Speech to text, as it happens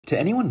To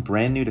anyone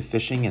brand new to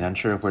fishing and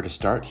unsure of where to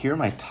start, here are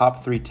my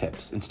top 3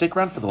 tips. And stick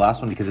around for the last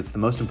one because it's the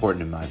most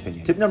important in my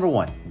opinion. Tip number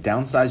 1,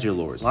 downsize your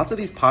lures. Lots of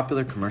these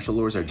popular commercial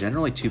lures are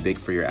generally too big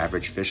for your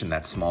average fish in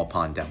that small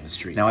pond down the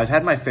street. Now I've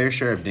had my fair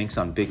share of dinks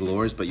on big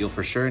lures, but you'll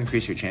for sure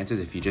increase your chances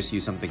if you just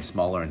use something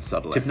smaller and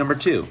subtler. Tip number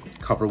 2,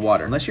 cover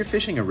water. Unless you're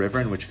fishing a river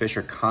in which fish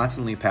are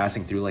constantly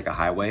passing through like a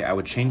highway, I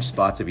would change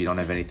spots if you don't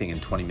have anything in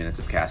 20 minutes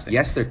of casting.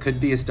 Yes, there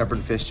could be a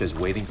stubborn fish just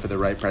waiting for the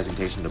right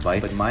presentation to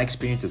bite, but in my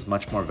experience it's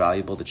much more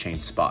valuable to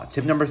change spots.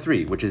 Tip number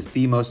 3, which is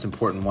the most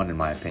important one in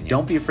my opinion.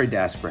 Don't be afraid to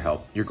ask for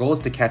help. Your goal is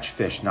to catch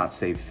fish, not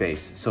save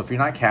face. So if you're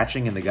not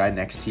catching and the guy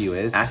next to you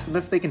is, ask them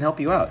if they can help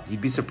you out.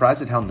 You'd be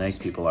surprised at how nice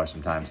people are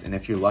sometimes, and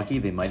if you're lucky,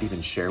 they might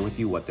even share with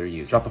you what they're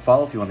using. Drop a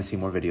follow if you want to see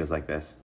more videos like this.